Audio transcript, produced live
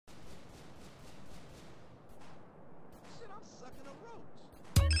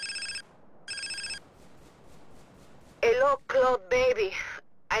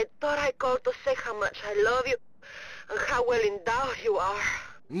say how much I love you and how well endowed you are.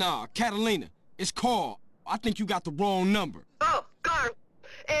 Nah, Catalina, it's Carl. I think you got the wrong number. Oh, Carl.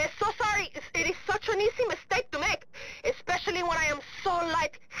 So sorry. It is such an easy mistake to make, especially when I am so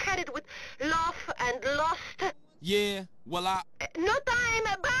light-headed with love and lust. Yeah, well, No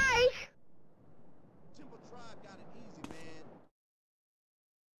time. Bye.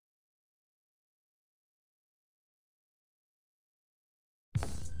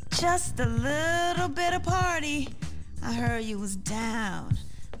 Just a little bit of party. I heard you was down,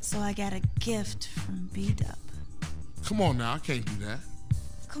 so I got a gift from B-Dub. Come on now, I can't do that.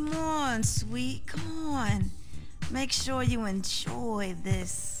 Come on, sweet, come on. Make sure you enjoy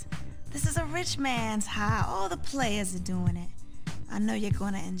this. This is a rich man's high. All the players are doing it. I know you're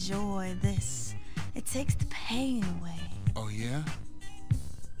gonna enjoy this. It takes the pain away. Oh, yeah?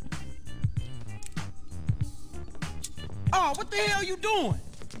 Oh, what the hell you doing?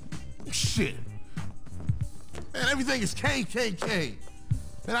 Shit. Man, everything is K.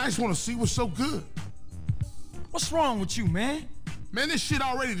 Man, I just want to see what's so good. What's wrong with you, man? Man, this shit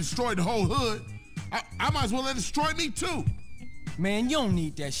already destroyed the whole hood. I might as well let it destroy me, too. Man, you don't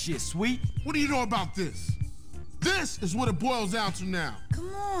need that shit, sweet. What do you know about this? This is what it boils down to now.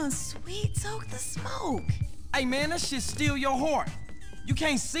 Come on, sweet, soak the smoke. Hey, man, that shit steal your heart. You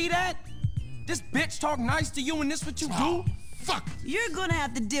can't see that? This bitch talk nice to you and this what you do? Fuck! You're gonna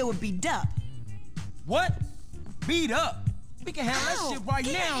have to deal with B-Dub. What? Beat up? We can handle that shit right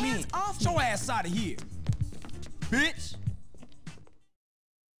now, then. Get your ass out of here. Bitch!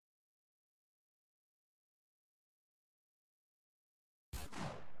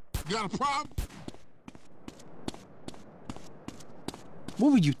 You got a problem?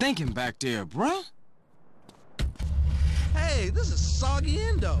 What were you thinking back there, bruh? Hey, this is soggy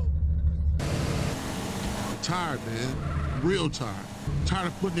endo. I'm tired, man. I'm real tired. Tired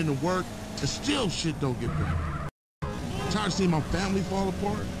of putting in the work and still shit don't get better. Tired of seeing my family fall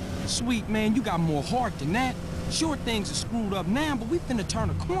apart. Sweet, man, you got more heart than that. Sure, things are screwed up now, but we finna turn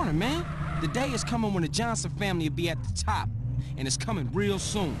a corner, man. The day is coming when the Johnson family will be at the top, and it's coming real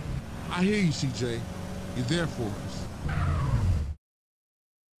soon. I hear you, CJ. You're there for us.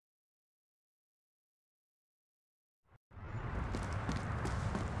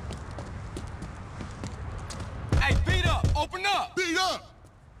 Hey, beat up! Open up! Beat up!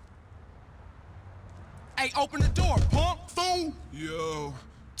 Hey, open the door, punk! Fool! Yo,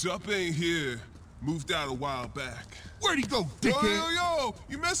 Dup ain't here. Moved out a while back. Where'd he go, dickhead? Yo,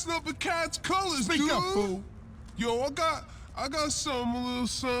 you messing up a cat's colors, Speak dude. up, fool. Yo, I got some, a little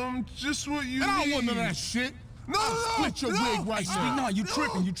something, just what you need. And I don't want none of that shit. No, Split your wig right Sweet, now. no, you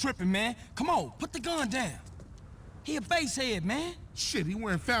tripping, man. Come on, put the gun down. He a base head, man. Shit, he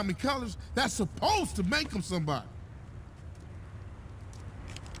wearing family colors. That's supposed to make him somebody.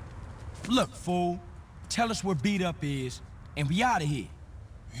 Look, fool, tell us where Beat Up is, and we out of here.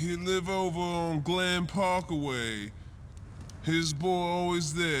 He live over on Glen Parkaway. His boy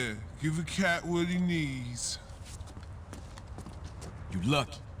always there. Give a cat what he needs. You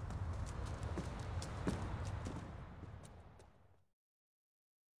lucky.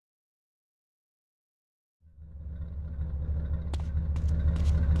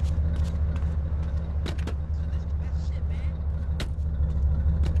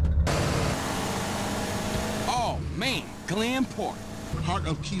 Oh, man, Glen Park. Heart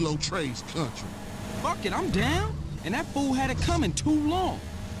of Kilo Trey's country. Fuck it, I'm down. And that fool had it coming too long.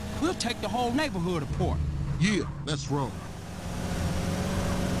 We'll take the whole neighborhood apart. Yeah, let's roll.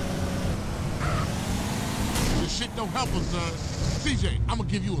 This shit don't help us, son. CJ, I'm gonna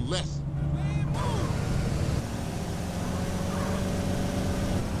give you a lesson.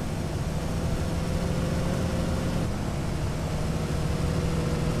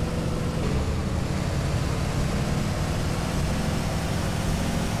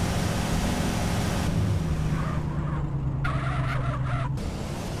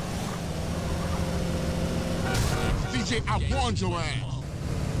 CJ, I warned your ass.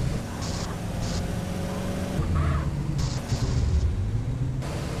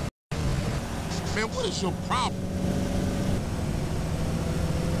 Man, what is your problem?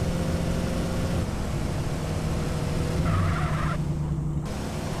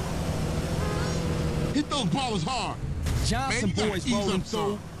 Hit those ballers hard. Johnson Man, boys ease rolling up, son.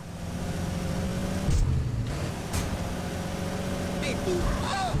 through. Big fool.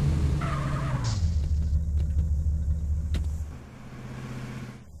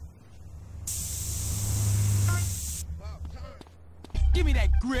 Give me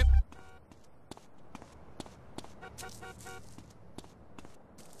that grip.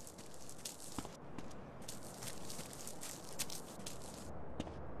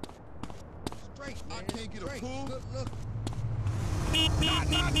 need a pull? Look.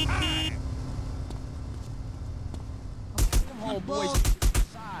 Come on, boys.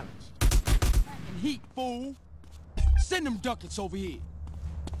 Silence. Packing heat, fool. Send them ducats over here.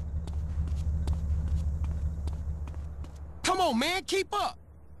 Come on, man. Keep up.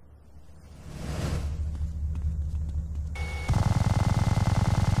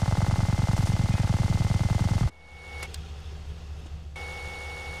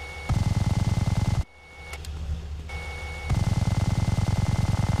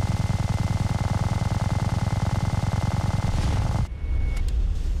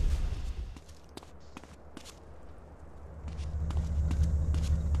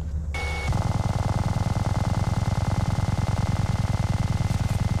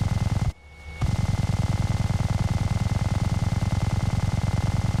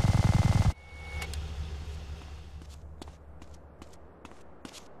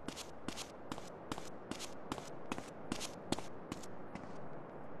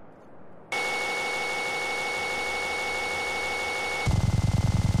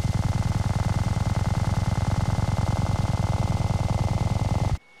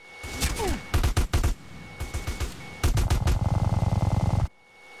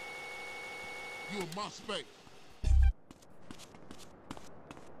 You in my space.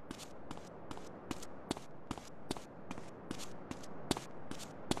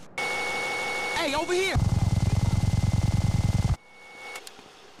 Hey, over here.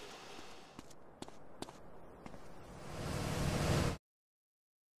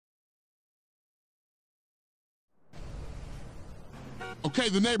 Okay,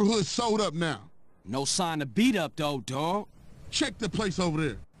 the neighborhood's sold up now. No sign of beat up, though, dog. Check the place over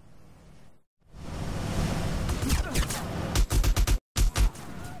there.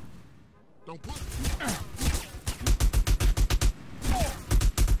 Don't put...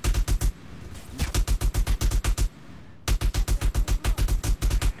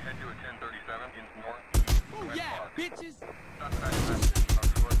 Head to a 1037 in north. Oh, yeah, bitches.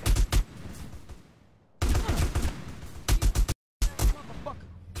 Motherfucker.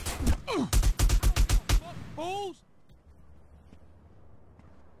 Fools.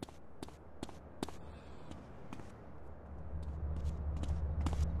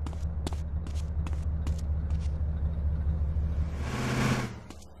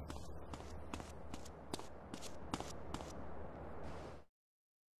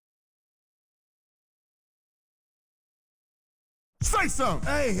 Say something!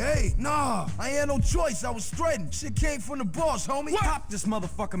 Hey, nah. I ain't had no choice. I was threatened. Shit came from the boss, homie. What? Pop this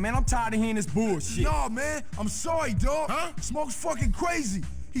motherfucker, man. I'm tired of hearing this bullshit. Nah, man. I'm sorry, dog. Huh? Smoke's fucking crazy.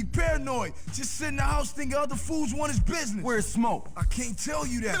 He paranoid. Just sit in the house thinking other fools want his business. Where's Smoke? I can't tell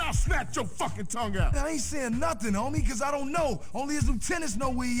you that. Then I'll snatch your fucking tongue out. I ain't saying nothing, homie, because I don't know. Only his lieutenants know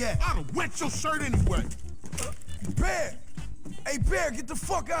where he at. I'd have wet your shirt anyway. Bear! Hey, Bear, get the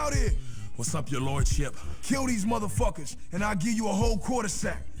fuck out here. What's up, your lordship? Kill these motherfuckers, and I'll give you a whole quarter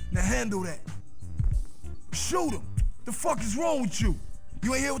sack. Now handle that. Shoot him. The fuck is wrong with you?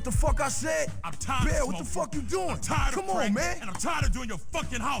 You ain't hear what the fuck I said? I'm tired Bear, of what the smoking. fuck you doing? I'm tired Come of on, praying, man. and I'm tired of doing your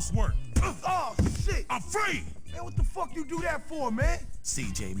fucking housework. Oh, shit. I'm free! Man, what the fuck you do that for, man?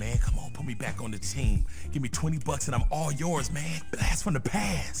 CJ, man, come on, put me back on the team. Give me 20 bucks and I'm all yours, man. Blast from the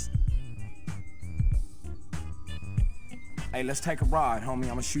past. Hey, let's take a ride, homie. I'm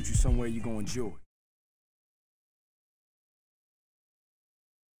gonna shoot you somewhere you gonna enjoy.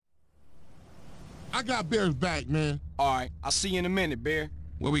 I got Bear's back, man. All right, I'll see you in a minute, Bear.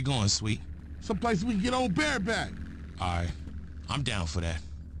 Where we going, sweet? Someplace we can get old Bear back. All right, I'm down for that.